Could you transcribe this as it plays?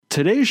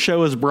Today's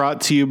show is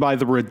brought to you by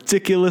the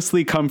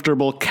ridiculously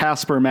comfortable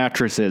Casper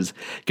mattresses.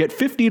 Get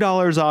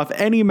 $50 off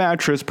any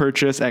mattress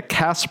purchase at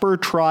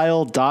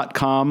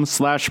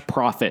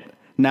CasperTrial.com/profit.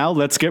 Now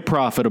let's get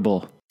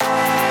profitable.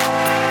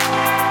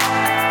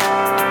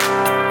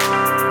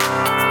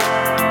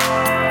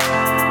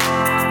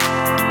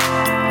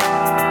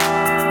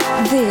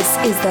 This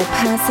is the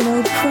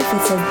Personal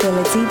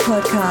Profitability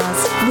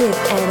Podcast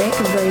with Eric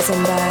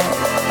Rosenberg.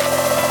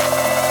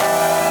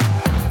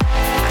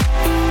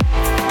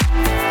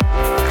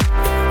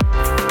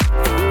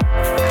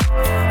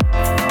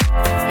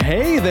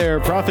 Hey there,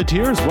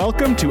 profiteers.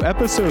 Welcome to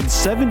episode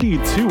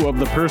 72 of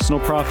the Personal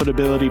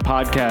Profitability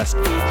Podcast.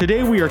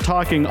 Today we are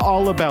talking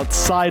all about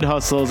side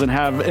hustles and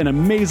have an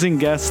amazing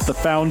guest, the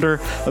founder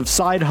of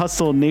Side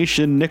Hustle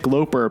Nation, Nick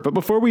Loper. But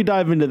before we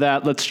dive into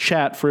that, let's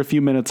chat for a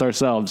few minutes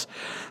ourselves.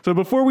 So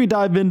before we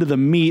dive into the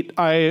meat,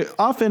 I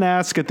often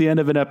ask at the end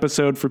of an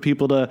episode for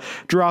people to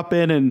drop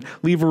in and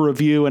leave a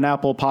review in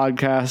Apple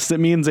Podcasts. It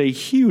means a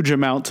huge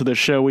amount to the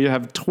show. We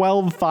have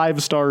 12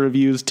 5-star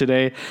reviews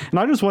today, and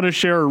I just want to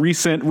share a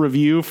recent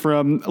review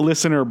from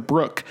listener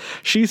Brooke.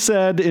 She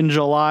said in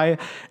July,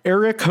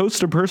 Eric,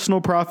 host of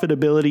Personal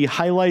Profitability,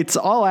 highlights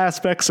all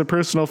aspects of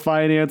personal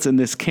finance in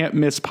this can't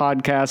miss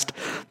podcast.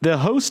 The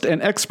host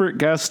and expert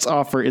guests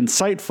offer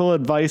insightful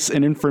advice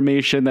and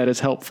information that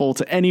is helpful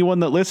to anyone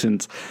that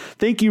listens.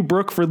 Thank you,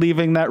 Brooke, for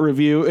leaving that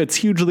review. It's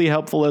hugely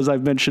helpful, as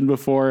I've mentioned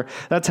before.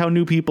 That's how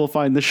new people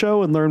find the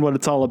show and learn what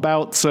it's all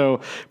about. So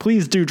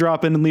please do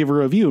drop in and leave a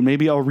review.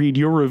 Maybe I'll read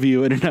your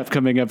review in an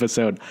upcoming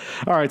episode.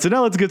 All right, so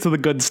now let's get to the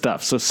good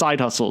stuff. So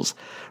side hustles.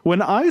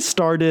 When I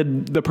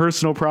started the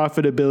Personal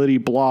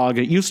Profitability blog,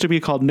 it used to be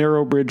called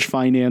Narrowbridge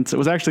Finance. It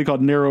was actually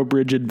called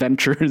Narrowbridge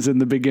Adventures in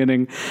the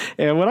beginning.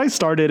 And when I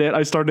started it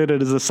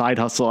as a side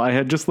hustle. I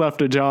had just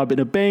left a job in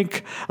a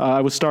bank.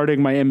 I was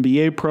starting my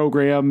MBA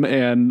program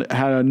and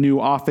had a new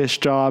office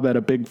job at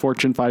a big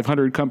Fortune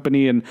 500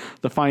 company in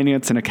the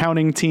finance and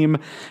accounting team.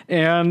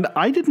 And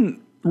I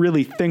didn't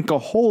really think a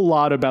whole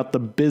lot about the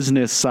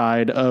business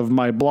side of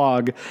my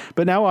blog.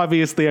 But now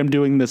obviously I'm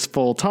doing this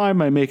full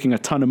time. I'm making a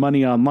ton of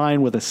money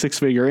online with a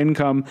 6-figure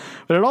income,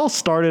 but it all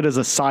started as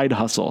a side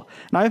hustle.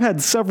 And I've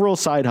had several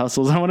side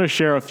hustles. I want to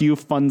share a few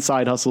fun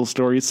side hustle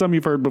stories. Some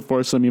you've heard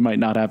before, some you might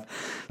not have.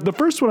 The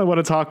first one I want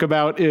to talk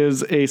about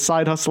is a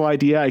side hustle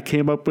idea I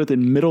came up with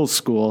in middle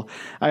school.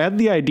 I had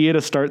the idea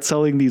to start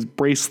selling these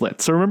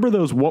bracelets. So remember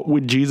those What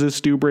Would Jesus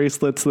Do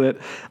bracelets that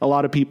a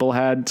lot of people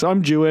had? So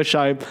I'm Jewish.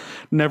 I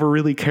never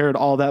really cared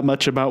all that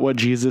much about what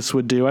Jesus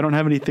would do. I don't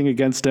have anything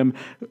against him.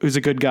 He's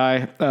a good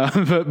guy,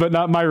 but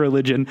not my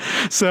religion.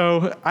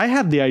 So I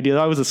had the idea.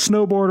 I was a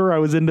snowboarder. I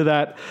was into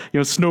that,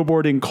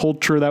 snowboarding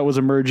culture that was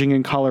emerging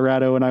in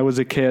Colorado when I was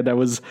a kid. I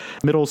was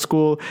middle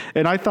school.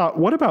 And I thought,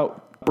 what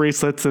about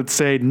bracelets that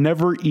say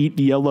never eat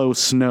yellow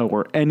snow,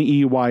 or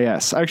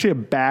NEYS. I actually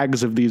have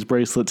bags of these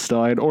bracelets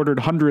still. I had ordered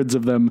hundreds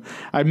of them.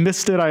 I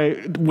missed it. I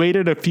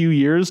waited a few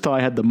years till I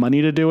had the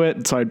money to do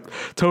it. So I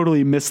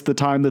totally missed the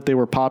time that they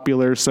were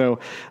popular. So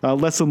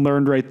lesson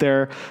learned right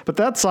there. But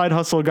that side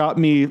hustle got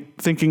me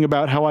thinking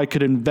about how I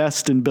could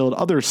invest and build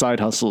other side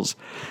hustles.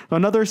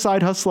 Another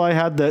side hustle I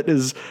had that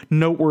is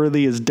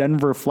noteworthy is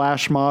Denver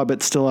Flash Mob.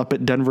 It's still up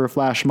at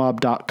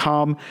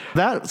denverflashmob.com.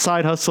 That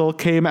side hustle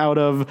came out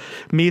of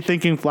me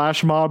thinking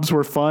flash mobs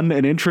were fun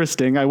and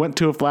interesting. I went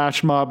to a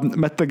flash mob,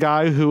 met the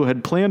guy who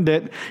had planned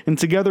it, and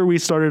together we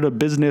started a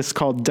business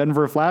called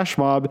Denver Flash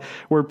Mob,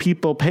 where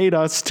people paid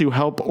us to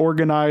help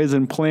organize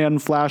and plan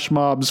flash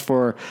mobs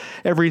for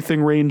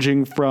everything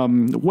ranging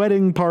from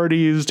wedding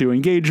parties to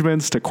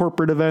engagements to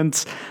corporate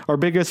events. Our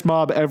biggest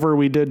mob ever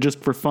we did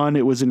just for fun.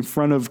 It was in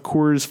front of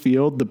Coors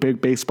Field, the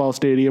big baseball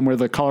stadium where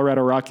the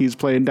Colorado Rockies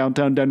play in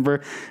downtown Denver.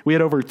 We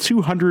had over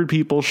 200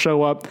 people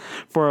show up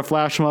for a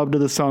flash mob to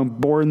the song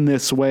Born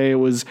This Way.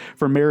 It was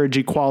for marriage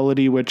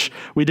equality, which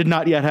we did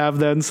not yet have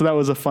then. So that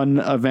was a fun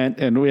event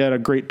and we had a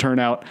great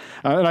turnout.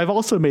 And I've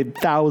also made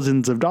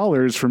thousands of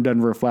dollars from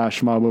Denver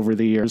Flash Mob over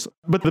the years.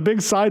 But the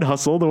big side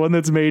hustle, the one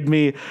that's made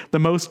me the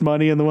most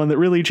money and the one that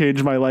really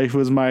changed my life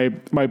was my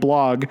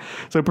blog.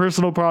 So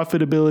Personal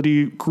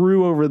Profitability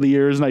grew over the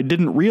years, and I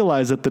didn't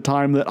realize at the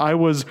time that I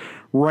was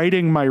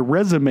writing my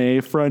resume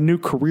for a new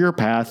career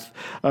path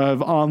of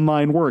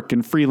online work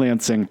and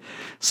freelancing.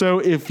 So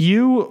if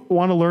you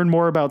want to learn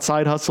more about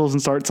side hustles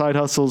and start side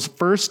hustles,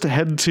 first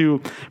head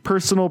to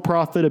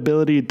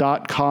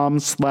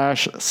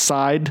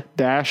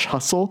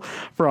personalprofitability.com/side-hustle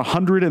for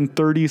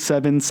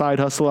 137 side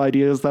hustle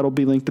ideas. That'll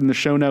be linked in the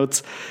show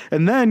notes.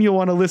 And then you'll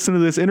want to listen to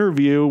this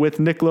interview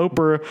with Nick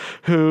Loper,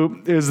 who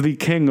is the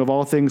king of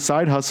all things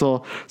side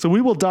hustle. So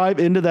we will dive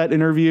into that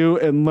interview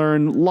and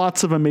learn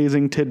lots of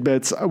amazing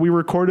tidbits. We were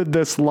recorded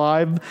this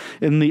live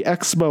in the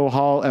Expo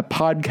Hall at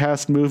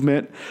Podcast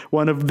Movement,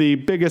 one of the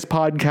biggest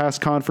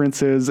podcast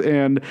conferences,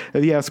 and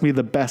if you ask me,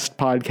 the best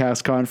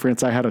podcast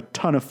conference. I had a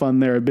ton of fun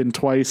there. I've been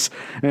twice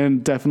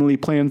and definitely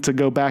plan to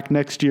go back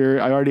next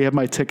year. I already have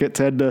my ticket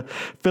to head to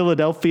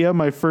Philadelphia,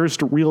 my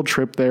first real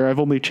trip there. I've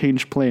only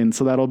changed planes,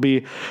 so that'll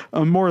be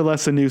more or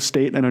less a new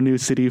state and a new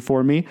city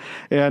for me.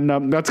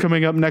 And that's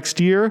coming up next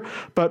year.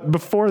 But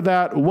before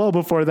that,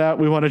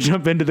 we want to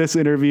jump into this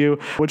interview,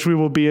 which we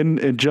will be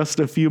in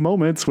just a few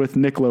moments with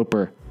Nick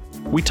Loper.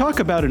 We talk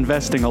about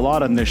investing a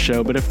lot on this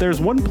show, but if there's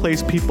one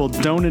place people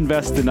don't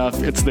invest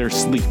enough, it's their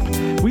sleep.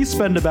 We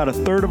spend about a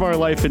third of our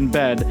life in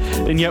bed,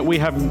 and yet we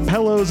have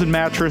pillows and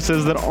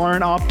mattresses that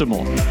aren't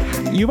optimal.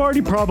 You've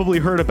already probably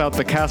heard about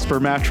the Casper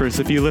mattress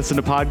if you listen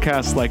to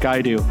podcasts like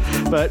I do,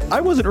 but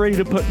I wasn't ready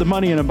to put the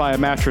money in and buy a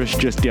mattress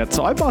just yet,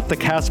 so I bought the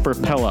Casper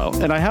pillow,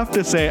 and I have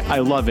to say I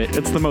love it.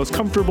 It's the most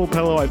comfortable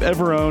pillow I've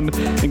ever owned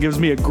and gives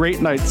me a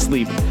great night's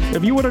sleep.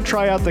 If you want to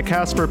try out the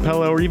Casper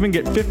pillow or even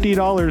get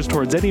 $50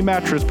 towards any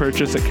mattress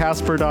purchase at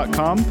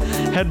Casper.com,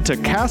 head to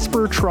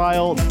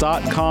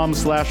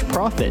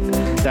CasperTrial.com/profit.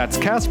 That's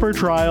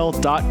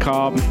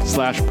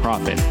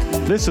CasperTrial.com/profit.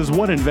 This is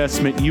one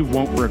investment you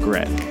won't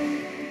regret.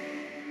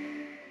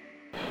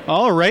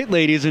 All right,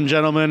 ladies and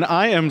gentlemen,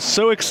 I am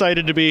so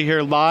excited to be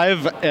here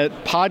live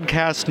at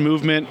Podcast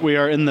Movement. We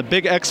are in the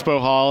big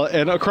expo hall,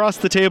 and across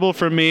the table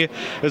from me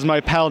is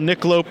my pal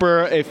Nick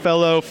Loper, a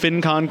fellow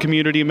FinCon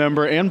community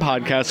member and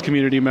podcast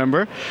community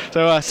member.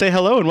 So say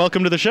hello and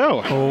welcome to the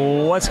show.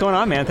 What's going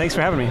on, man? Thanks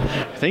for having me.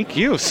 Thank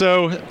you.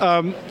 So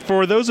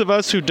for those of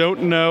us who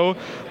don't know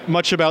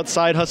much about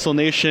Side Hustle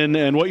Nation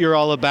and what you're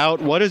all about,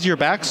 what is your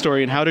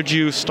backstory and how did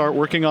you start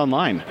working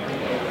online?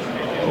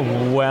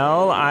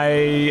 Well,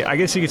 I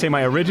guess you could say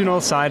my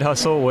original side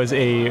hustle was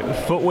a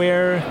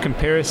footwear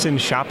comparison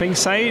shopping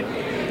site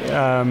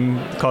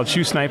called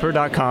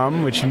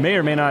ShoeSniper.com, which may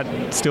or may not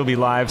still be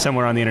live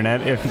somewhere on the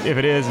internet. If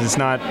it is, it's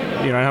not,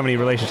 I don't have any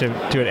relationship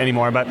to it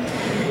anymore, but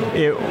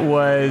it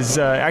was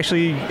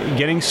actually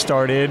getting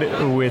started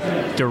with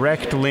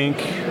direct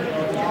link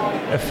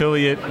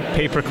affiliate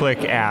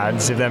pay-per-click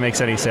ads, if that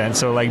makes any sense.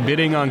 So like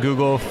bidding on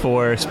Google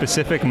for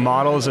specific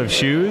models of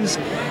shoes,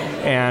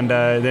 and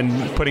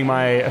then putting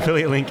my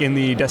affiliate link in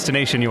the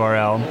destination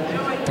URL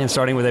and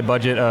starting with a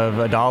budget of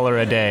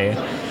 $1 a day.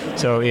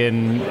 So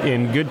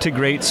in good to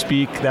great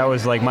speak, that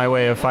was like my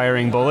way of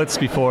firing bullets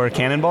before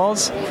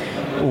cannonballs,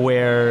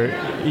 where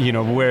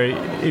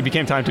it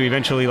became time to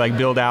eventually like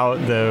build out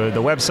the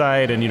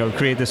website and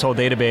create this whole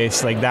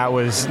database. Like that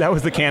was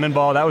the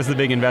cannonball, that was the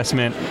big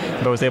investment,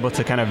 but I was able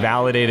to kind of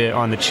validate it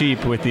on the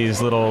cheap with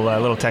these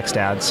little text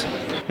ads.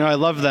 I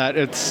love that.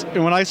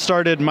 When I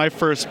started my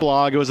first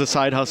blog, it was a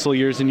side hustle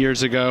years and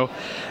years ago.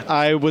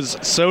 I was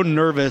so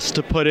nervous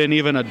to put in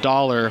even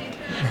 $1,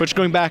 which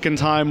going back in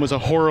time was a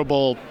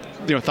horrible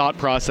thought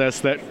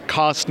process that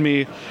cost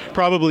me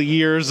probably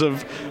years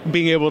of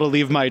being able to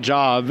leave my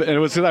job.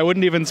 And I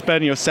wouldn't even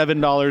spend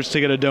 $7 to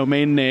get a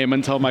domain name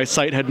until my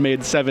site had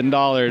made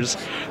 $7.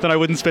 Then I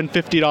wouldn't spend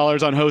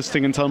 $50 on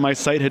hosting until my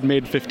site had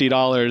made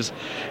 $50.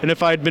 And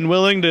if I'd been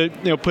willing to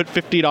put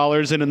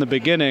 $50 in the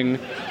beginning,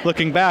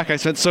 looking back, I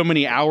spent so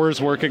many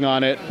hours working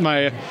on it.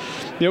 My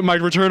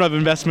return of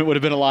investment would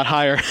have been a lot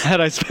higher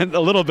had I spent a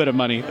little bit of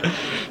money.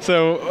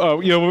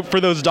 So, for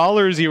those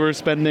dollars you were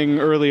spending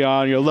early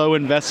on, low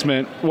investment,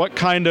 what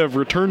kind of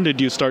return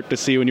did you start to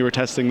see when you were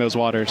testing those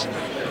waters?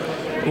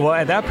 Well,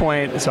 at that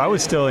point, so I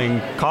was still in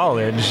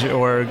college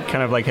or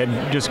kind of like had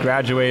just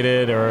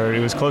graduated, or it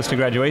was close to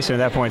graduation at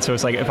that point. So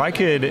it's like if I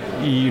could,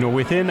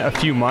 within a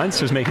few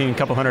months was making a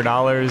couple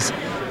 $100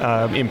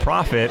 in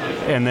profit,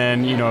 and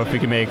then, if we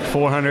could make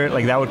 $400,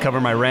 like that would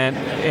cover my rent.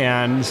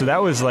 And so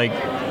that was like,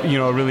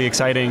 a really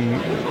exciting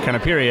kind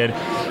of period.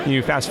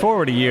 You fast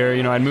forward a year,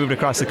 I'd moved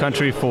across the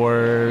country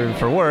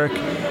for work.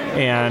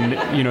 And,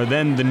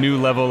 then the new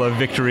level of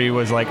victory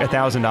was like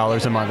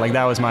 $1,000 a month. Like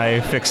that was my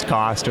fixed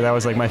cost, or that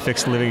was like my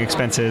fixed living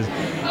expenses.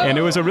 And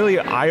it was a really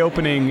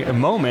eye-opening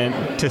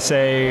moment to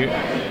say,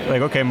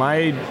 like, okay,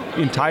 my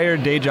entire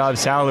day job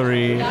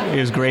salary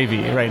is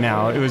gravy right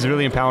now. It was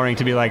really empowering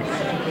to be like,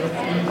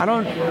 I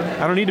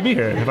don't need to be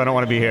here if I don't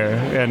want to be here.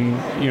 And,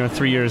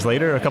 3 years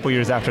later, a couple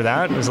years after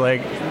that, it was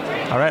like,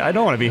 all right, I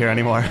don't want to be here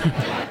anymore.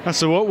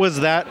 So what was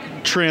that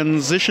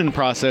transition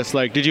process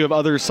like? Did you have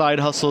other side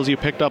hustles you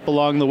picked up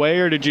along the way,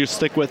 or did you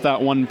stick with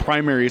that one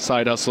primary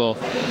side hustle?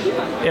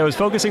 I was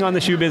focusing on the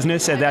shoe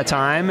business at that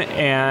time,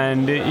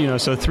 and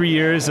so 3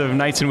 years of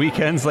nights and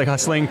weekends like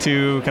hustling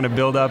to kind of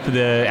build up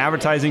the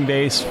advertising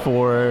base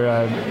for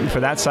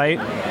that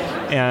site.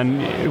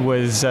 And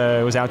was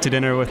out to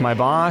dinner with my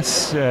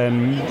boss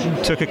and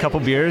took a couple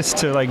beers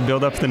to like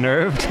build up the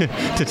nerve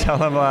to tell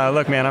him,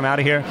 look, man, I'm out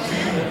of here.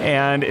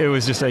 And it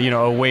was just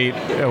a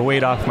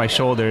weight off my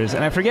shoulders.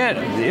 And I forget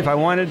if I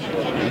wanted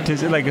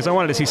to, because I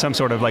wanted to see some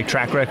sort of like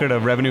track record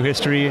of revenue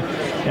history,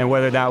 and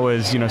whether that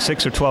was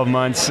 6 or 12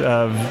 months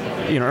of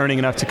earning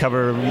enough to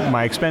cover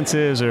my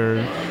expenses, or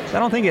I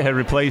don't think it had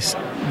replaced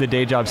the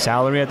day job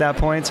salary at that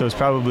point. So it was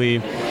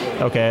probably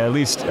okay. At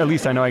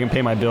least I know I can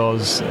pay my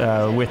bills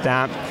with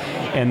that.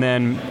 And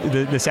then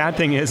the sad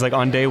thing is, like,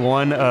 on day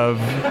one of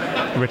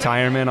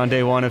retirement, on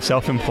day one of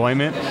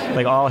self-employment,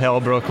 like, all hell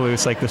broke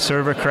loose. Like, the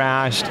server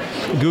crashed.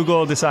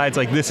 Google decides,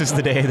 like, this is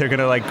the day they're going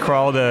to, like,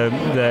 crawl the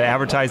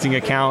advertising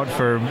account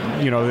for,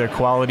 their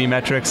quality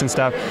metrics and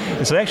stuff.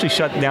 And so they actually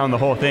shut down the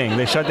whole thing.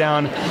 They shut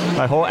down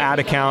my whole ad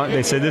account.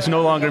 They said this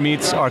no longer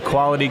meets our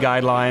quality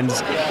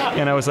guidelines.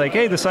 And I was like,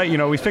 hey, the site,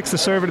 we fixed the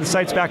server, the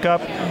site's back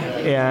up.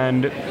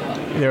 And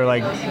they were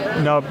like,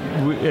 no,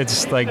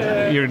 it's like,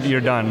 you're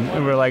done.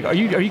 And we're like, are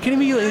you kidding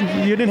me? You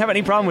didn't have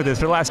any problem with this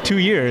for the last 2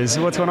 years.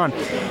 What's going on?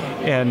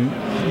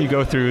 And you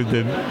go through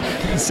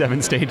the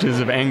 7 stages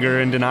of anger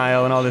and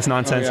denial and all this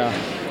nonsense. Oh,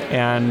 yeah.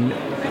 And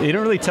they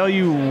didn't really tell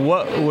you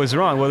what was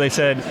wrong. Well, they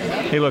said,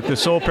 hey, look, the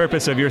sole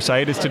purpose of your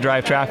site is to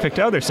drive traffic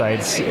to other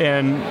sites.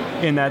 And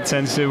in that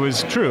sense, it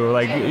was true.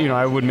 Like,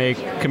 I would make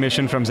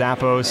commission from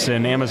Zappos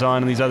and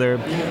Amazon and these other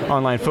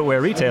online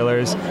footwear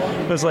retailers.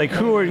 It was like,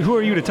 who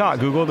are you to talk,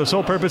 Google? The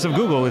sole purpose of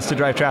Google is to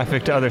drive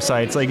traffic to other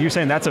sites. Like, you're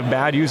saying that's a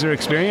bad user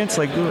experience?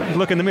 Like,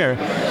 look in the mirror.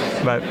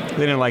 But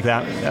they didn't like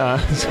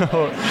that.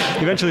 So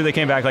eventually they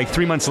came back like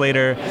 3 months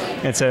later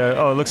and said,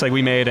 oh, it looks like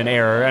we made an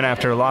error. And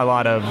after a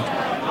lot of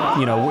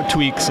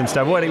tweaks and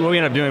stuff. What we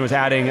ended up doing was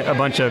adding a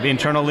bunch of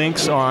internal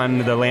links on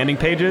the landing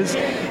pages.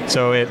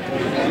 So it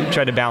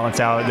tried to balance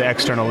out the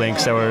external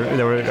links that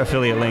were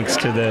affiliate links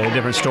to the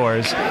different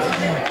stores.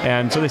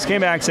 And so they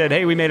came back and said,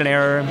 hey, we made an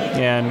error,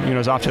 and it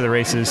was off to the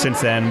races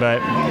since then. But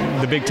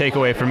the big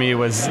takeaway for me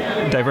was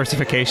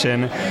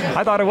diversification.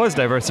 I thought it was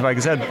diversified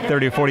because it had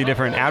 30 or 40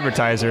 different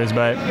advertisers,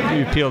 but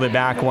you peeled it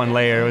back one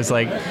layer. It was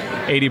like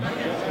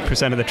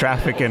 80% of the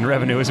traffic and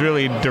revenue was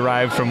really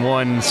derived from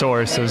one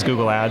source. It was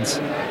Google Ads.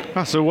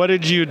 So what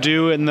did you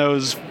do in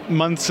those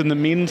months in the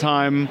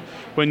meantime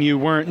when you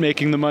weren't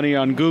making the money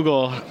on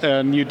Google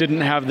and you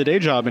didn't have the day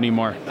job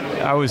anymore?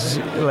 I was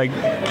like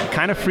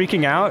kind of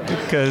freaking out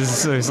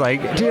because it was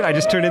like, dude, I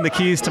just turned in the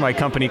keys to my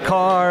company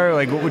car.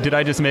 Like, did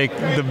I just make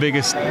the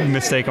biggest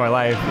mistake of my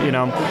life,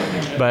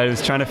 But I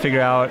was trying to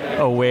figure out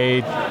a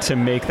way to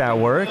make that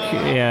work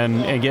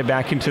and get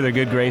back into the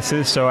good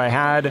graces. So I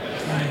had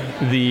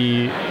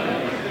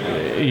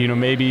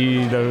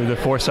maybe the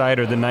foresight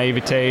or the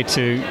naivete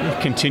to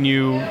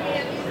continue,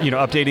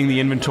 updating the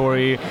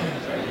inventory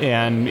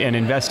and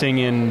investing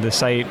in the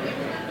site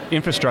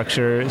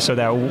infrastructure so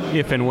that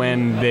if and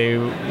when they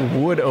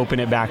would open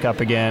it back up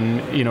again,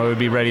 it would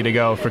be ready to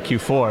go for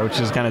Q4, which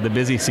is kind of the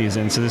busy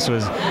season. So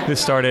this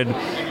started,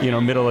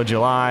 middle of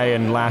July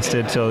and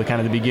lasted till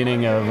kind of the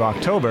beginning of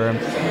October,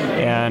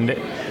 and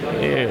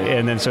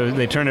then so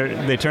they turned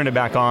it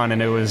back on,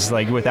 and it was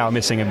like without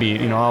missing a beat.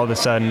 All of a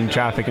sudden,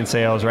 traffic and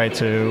sales right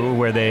to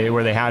where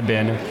they had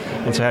been,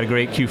 and so I had a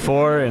great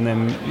Q4, and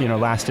then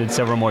lasted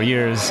several more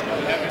years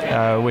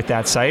with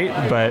that site,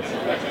 but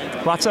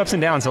lots of ups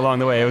and downs along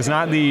the way. It was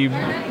not the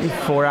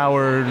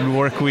 4-hour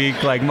work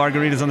week, like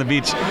margaritas on the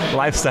beach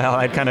lifestyle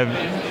I'd kind of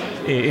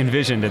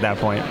envisioned at that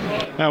point.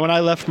 When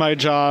I left my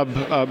job,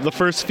 the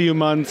first few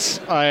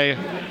months, I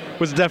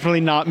was definitely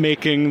not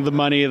making the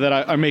money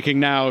that I'm making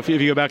now. If you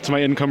go back to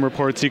my income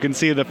reports, you can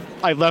see that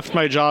I left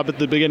my job at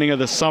the beginning of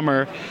the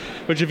summer,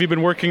 which if you've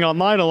been working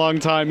online a long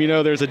time,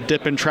 there's a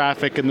dip in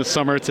traffic in the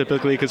summer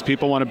typically because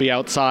people want to be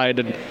outside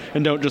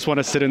and don't just want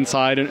to sit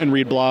inside and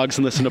read blogs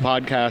and listen to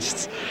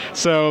podcasts.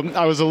 So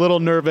I was a little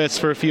nervous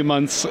for a few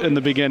months in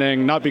the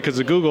beginning, not because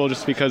of Google,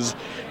 just because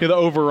the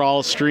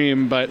overall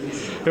stream. But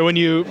when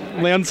you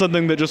land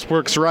something that just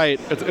works right,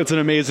 it's an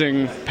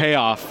amazing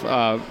payoff.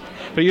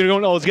 But you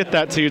don't always get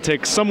that, so you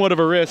take somewhat of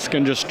a risk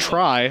and just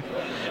try,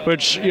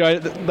 which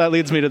that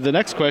leads me to the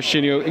next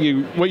question.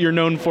 What you're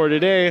known for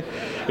today,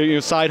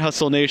 Side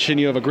Hustle Nation.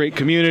 You have a great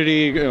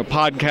community,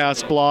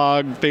 podcast,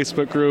 blog,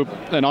 Facebook group,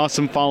 an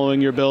awesome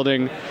following you're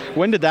building.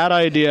 When did that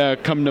idea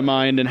come to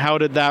mind, and how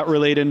did that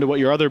relate into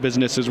what your other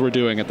businesses were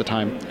doing at the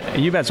time?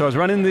 You bet. So I was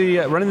running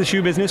the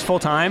shoe business full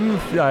time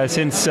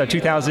since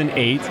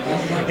 2008,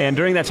 and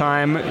during that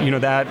time,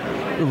 that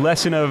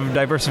lesson of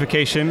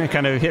diversification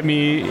kind of hit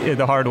me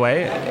the hard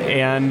way,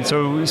 and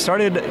so we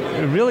started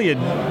really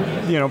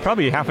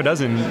probably half a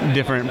dozen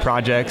different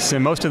projects,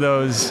 and most of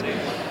those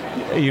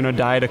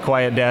died a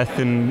quiet death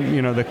in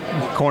the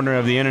corner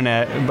of the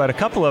internet, but a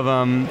couple of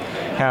them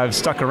have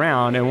stuck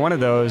around, and one of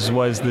those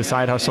was the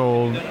Side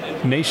Hustle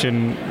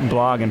Nation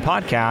blog and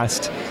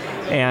podcast,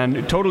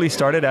 and totally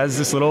started as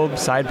this little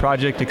side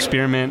project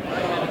experiment.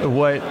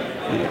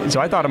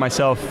 So I thought of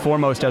myself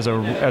foremost as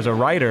a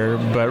writer,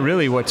 but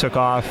really what took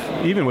off,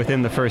 even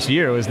within the first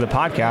year, was the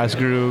podcast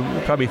grew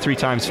probably 3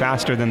 times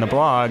faster than the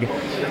blog,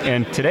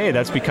 and today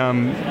that's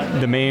become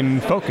the main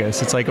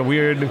focus. It's like a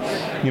weird,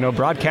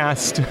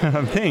 broadcast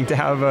thing to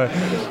have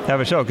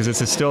a show, because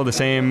it's still the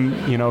same,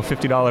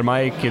 $50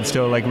 mic. It's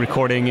still like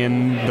recording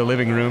in the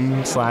living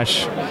room /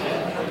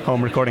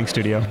 home recording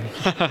studio.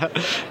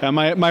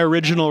 My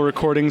original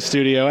recording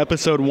studio,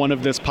 episode 1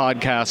 of this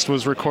podcast,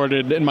 was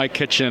recorded in my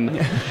kitchen.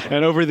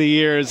 And over the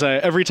years,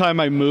 every time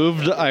I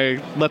moved,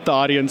 I let the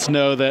audience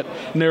know that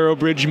Narrow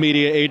Bridge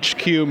Media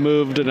HQ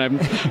moved, and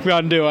I've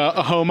gone to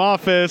a home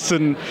office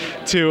and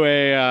to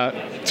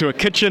a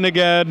kitchen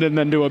again, and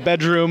then to a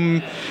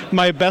bedroom.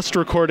 My best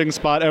recording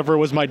spot ever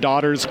was my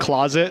daughter's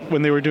closet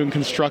when they were doing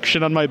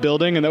construction on my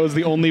building, and that was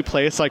the only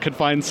place I could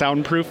find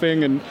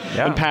soundproofing and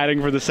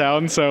padding for the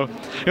sound. So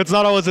it's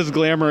not always as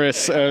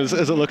glamorous as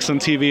it looks on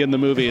TV and the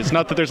movies.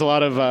 Not that there's a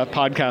lot of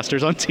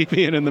podcasters on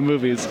TV and in the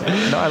movies.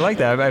 No, I like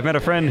that. I've met a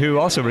friend who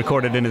also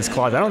recorded in his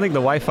closet. I don't think the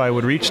Wi-Fi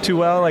would reach too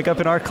well like up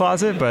in our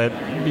closet, but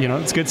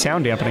it's good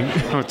sound dampening.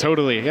 Oh,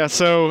 totally. Yeah.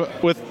 So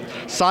with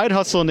Side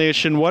Hustle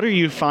Nation, what are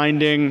you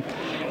finding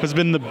has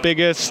been the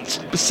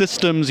biggest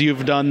systems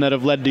you've done that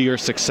have led to your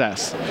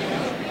success?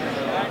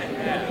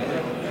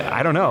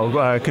 I don't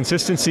know.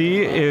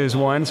 Consistency is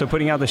one. So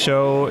putting out the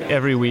show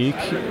every week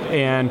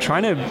and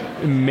trying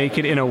to make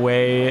it in a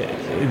way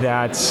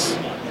that's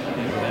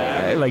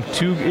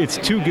it's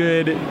too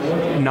good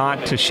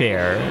not to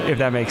share, if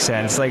that makes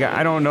sense. Like,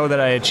 I don't know that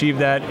I achieve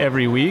that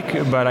every week,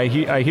 but I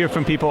hear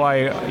from people,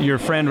 your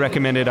friend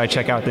recommended I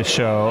check out this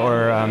show,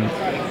 or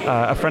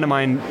a friend of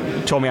mine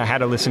told me I had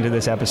to listen to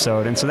this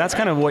episode. And so that's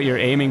kind of what you're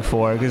aiming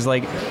for, because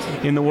like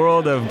in the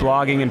world of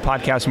blogging and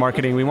podcast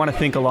marketing, we want to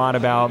think a lot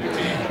about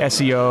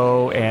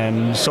SEO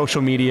and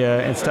social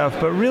media and stuff,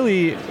 but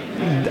really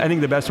I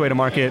think the best way to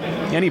market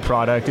any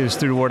product is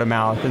through word of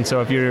mouth. And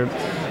so if you're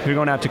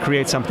going out to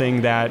create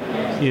something that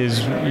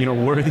is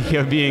worthy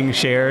of being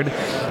shared,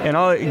 and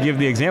I'll give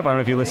the example, I don't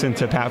know if you listen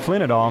to Pat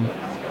Flynn at all,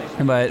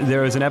 but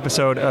there was an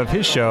episode of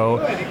his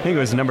show, I think it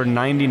was number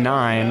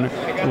 99,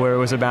 where it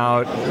was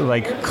about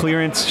like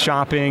clearance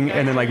shopping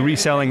and then like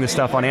reselling the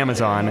stuff on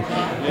Amazon.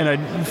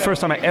 And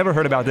first time I ever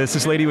heard about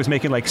this lady was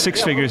making like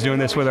 6 figures doing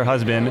this with her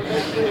husband,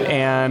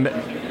 and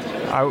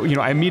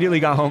I immediately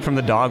got home from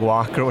the dog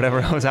walk or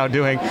whatever I was out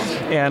doing,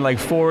 and like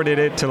forwarded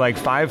it to like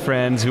 5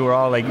 friends who are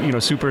all like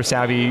super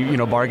savvy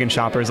bargain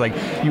shoppers. Like,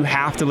 you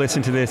have to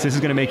listen to this. This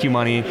is going to make you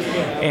money,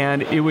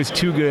 and it was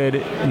too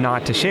good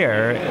not to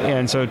share.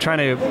 And so trying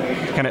to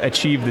kind of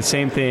achieve the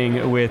same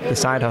thing with the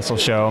Side Hustle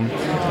show,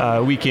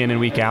 week in and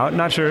week out.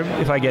 Not sure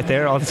if I get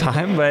there all the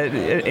time, but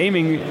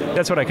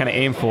that's what I kind of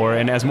aim for.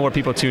 And as more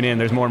people tune in,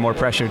 there's more and more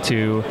pressure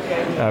to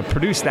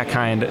produce that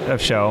kind of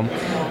show.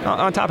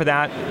 On top of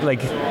that,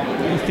 like,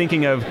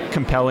 thinking of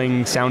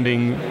compelling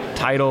sounding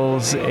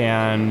titles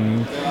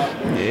and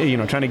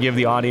trying to give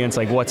the audience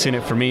like what's in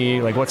it for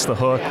me, like what's the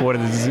hook, what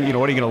are you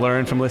going to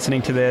learn from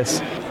listening to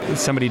this.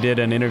 Somebody did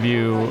an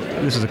interview,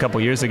 this was a couple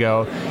years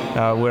ago,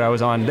 where I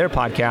was on their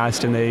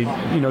podcast, and they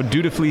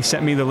dutifully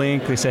sent me the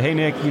link. They said, hey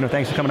Nick,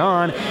 thanks for coming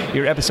on,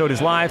 your episode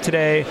is live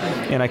today.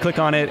 And I click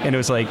on it and it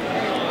was like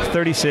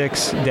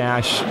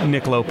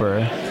 36-Nick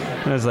Loper.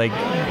 And I was like,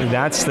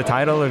 that's the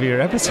title of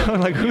your episode?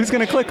 Like, who's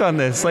going to click on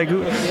this? Like,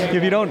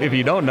 if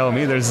you don't know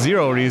me, there's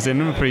zero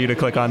reason for you to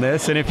click on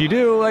this. And if you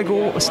do, like,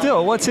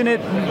 still, what's in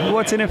it?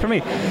 What's in it for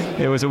me?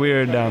 It was a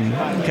weird,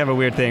 kind of a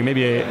weird thing.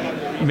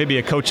 Maybe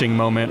a coaching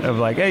moment of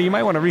like, hey, you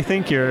might want to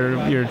rethink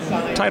your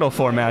title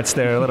formats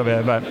there a little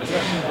bit. But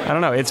I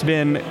don't know. It's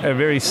been a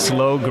very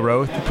slow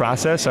growth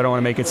process. I don't want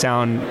to make it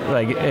sound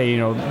like, hey,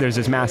 there's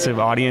this massive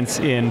audience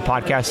in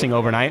podcasting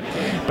overnight.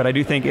 But I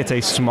do think it's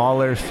a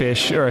smaller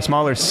fish or a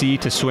smaller sea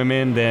to swim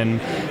in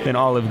than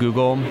all of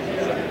Google,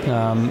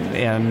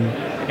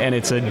 and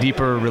it's a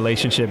deeper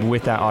relationship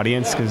with that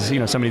audience, because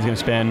somebody's going to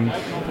spend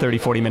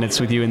 30-40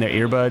 minutes with you in their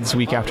earbuds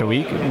week after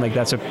week. Like,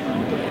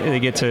 they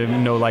get to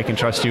know, like, and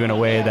trust you in a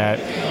way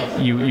that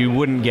you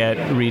wouldn't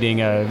get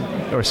reading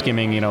or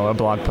skimming a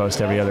blog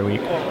post every other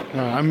week.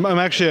 I'm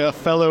actually a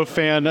fellow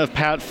fan of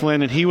Pat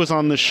Flynn, and he was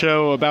on the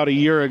show about a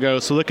year ago,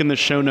 so look in the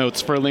show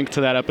notes for a link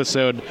to that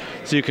episode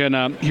so you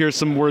can hear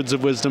some words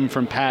of wisdom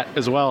from Pat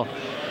as well.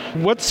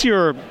 What's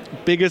your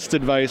biggest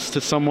advice to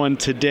someone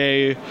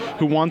today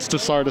who wants to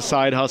start a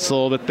side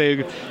hustle, that they,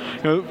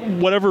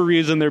 whatever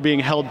reason they're being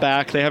held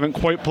back, they haven't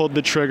quite pulled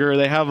the trigger,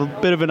 they have a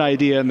bit of an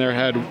idea in their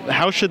head?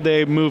 How should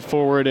they move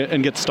forward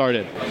and get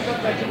started?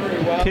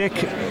 Pick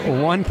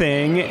one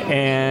thing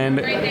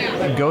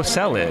and go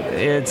sell it.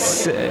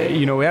 It's,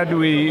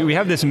 we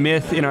have this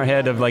myth in our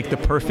head of like the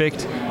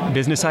perfect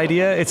business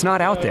idea. It's not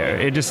out there.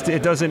 It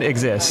doesn't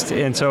exist.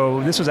 And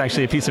so this was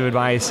actually a piece of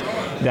advice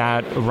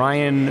that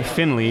Ryan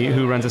Finley,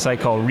 who runs a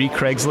site called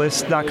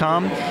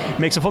recraigslist.com,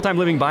 makes a full-time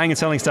living buying and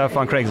selling stuff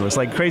on Craigslist.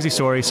 Like, crazy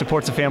story,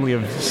 supports a family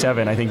of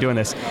 7, I think, doing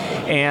this.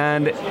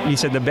 And he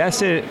said the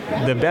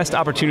best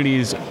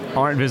opportunities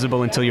aren't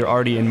visible until you're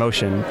already in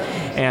motion.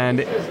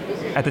 And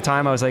at the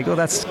time, I was like, oh,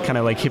 that's kind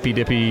of like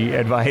hippy-dippy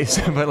advice.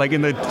 But like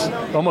in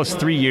the almost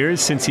 3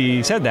 years since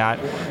he said that,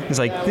 he's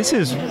like, this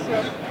is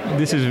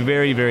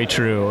very, very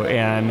true.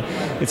 And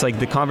it's like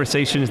the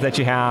conversations that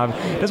you have,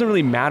 it doesn't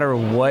really matter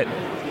what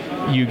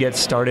you get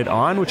started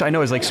on, which I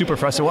know is like super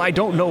frustrating. Well, I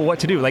don't know what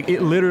to do. Like,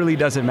 it literally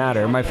doesn't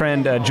matter. My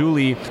friend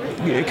Julie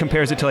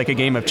compares it to like a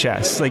game of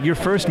chess. Like, your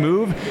first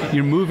move,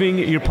 you're moving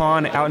your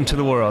pawn out into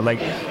the world. Like,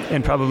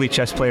 and probably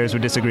chess players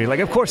would disagree. Like,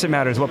 of course it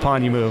matters what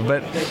pawn you move,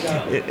 but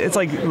it's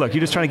like, look,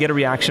 you're just trying to get a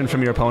reaction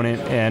from your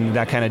opponent, and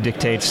that kind of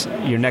dictates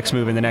your next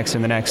move and the next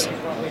and the next.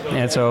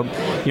 And so,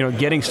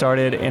 getting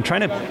started and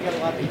trying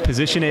to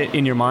position it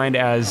in your mind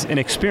as an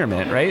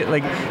experiment, right?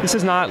 Like, this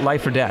is not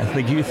life or death.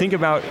 Like, you think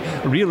about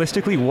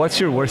realistically,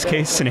 what's your worst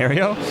case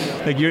scenario?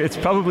 Like, it's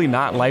probably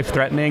not life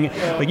threatening.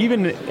 Like,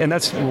 even, and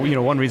that's,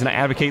 one reason I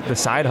advocate the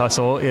side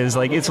hustle is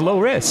like, it's low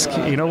risk. What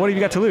have you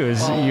got to lose?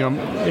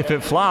 If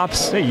it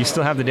flops, hey, you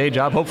still have the day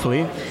job,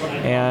 hopefully.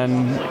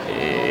 And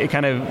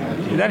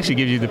it actually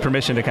gives you the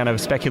permission to kind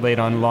of speculate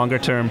on longer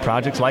term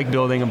projects like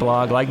building a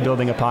blog, like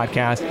building a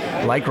podcast,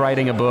 like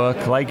writing a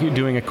book, like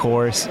doing a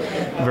course,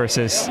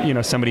 versus,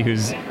 somebody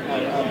who's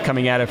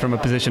coming at it from a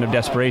position of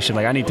desperation.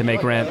 Like, I need to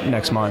make rent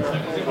next month.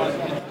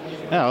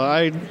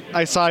 Yeah,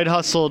 I side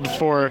hustled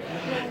for,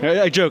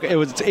 I joke, it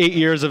was 8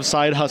 years of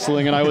side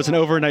hustling, and I was an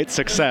overnight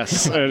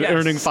success,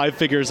 earning 5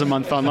 figures a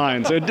month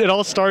online. So it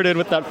all started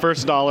with that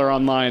first dollar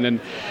online, and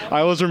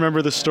I always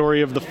remember the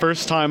story of the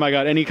first time I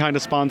got any kind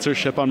of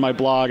sponsorship on my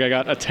blog. I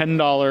got a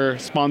 $10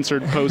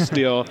 sponsored post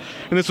deal,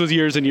 and this was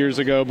years and years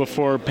ago,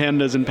 before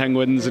pandas and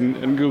penguins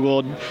and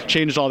Google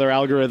changed all their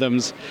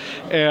algorithms.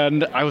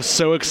 And I was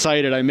so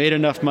excited. I made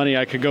enough money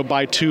I could go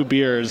buy 2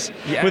 beers.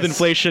 Yes. With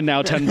inflation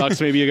now, $10,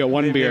 maybe you get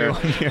 1 beer.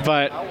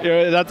 But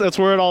that's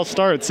where it all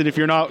starts. And if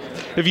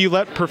you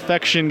let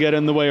perfection get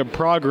in the way of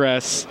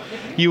progress,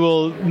 you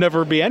will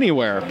never be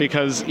anywhere,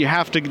 because you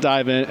have to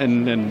dive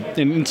in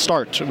and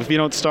start. If you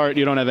don't start,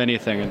 you don't have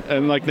anything.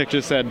 And like Nick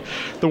just said,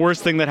 the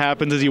worst thing that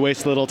happens is you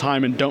waste a little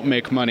time and don't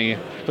make money.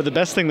 But the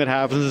best thing that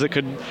happens is you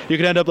could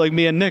end up like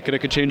me and Nick, and it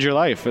could change your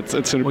life. It's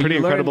a pretty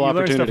incredible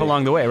opportunity. You learn stuff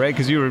along the way, right?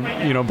 Because you were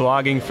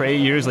blogging for 8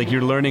 years. Like,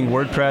 you're learning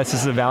WordPress.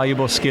 This is a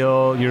valuable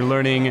skill. You're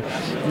learning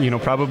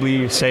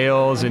probably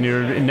sales, and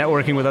you're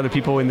networking with other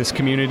people in this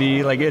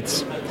community. Like,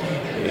 it's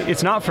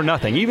not for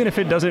nothing. Even if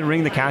it doesn't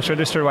ring the cash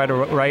register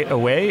right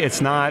away,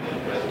 it's not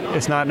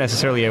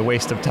necessarily a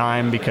waste of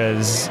time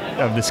because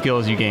of the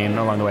skills you gain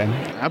along the way.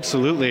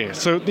 Absolutely.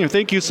 So,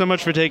 thank you so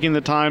much for taking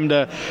the time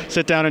to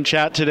sit down and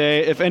chat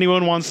today. If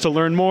anyone wants to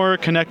learn more,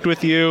 connect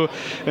with you,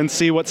 and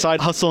see what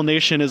Side Hustle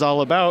Nation is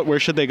all about, where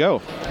should they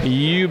go?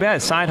 You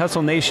bet.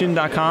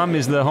 SideHustleNation.com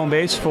is the home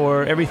base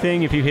for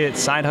everything. If you hit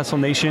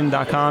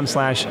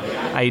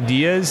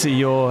SideHustleNation.com/ideas,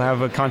 you'll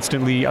have a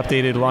constantly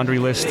updated laundry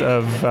list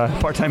of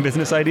part-time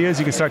business ideas.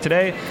 You can start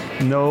today.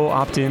 No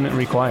opt-in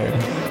required.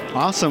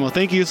 Awesome. Well,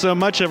 thank you so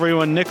much,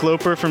 everyone. Nick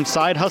Loper from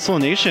Side Hustle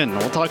Nation.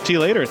 We'll talk to you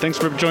later. Thanks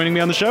for joining me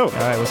on the show. All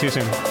right. We'll see you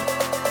soon.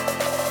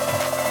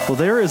 Well,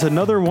 there is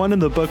another one in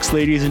the books,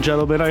 ladies and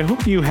gentlemen. I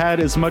hope you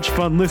had as much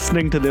fun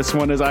listening to this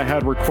one as I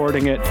had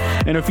recording it.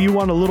 And if you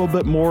want a little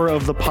bit more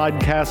of the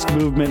podcast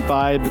movement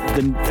vibe,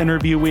 the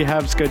interview we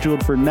have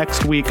scheduled for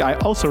next week, I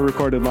also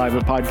recorded live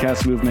at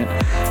Podcast Movement.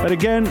 But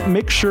again,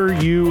 make sure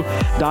you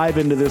dive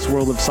into this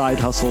world of side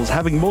hustles.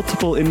 Having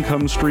multiple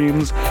income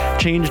streams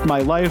changed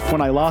my life.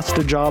 When I lost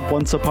a job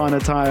once upon a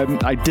time,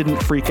 I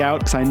didn't freak out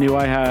because I knew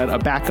I had a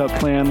backup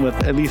plan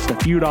with at least a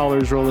few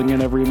dollars rolling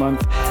in every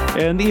month.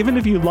 And even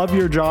if you love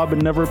your job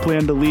and never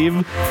plan to leave,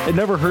 it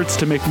never hurts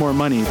to make more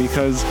money,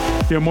 because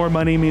more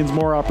money means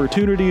more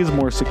opportunities,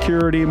 more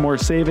security, more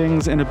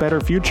savings, and a better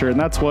future. And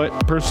that's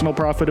what personal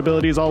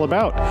profitability is all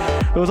about.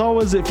 As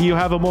always, if you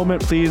have a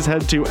moment, please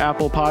head to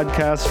Apple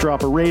Podcasts,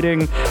 drop a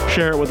rating,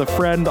 share it with a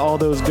friend, all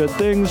those good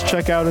things.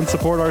 Check out and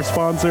support our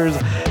sponsors,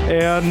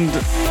 and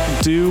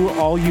do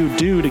all you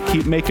do to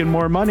keep making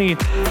more money.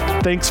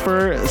 Thanks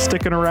for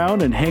sticking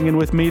around and hanging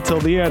with me till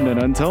the end.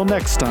 And until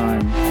next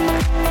time,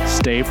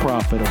 stay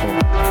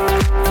profitable.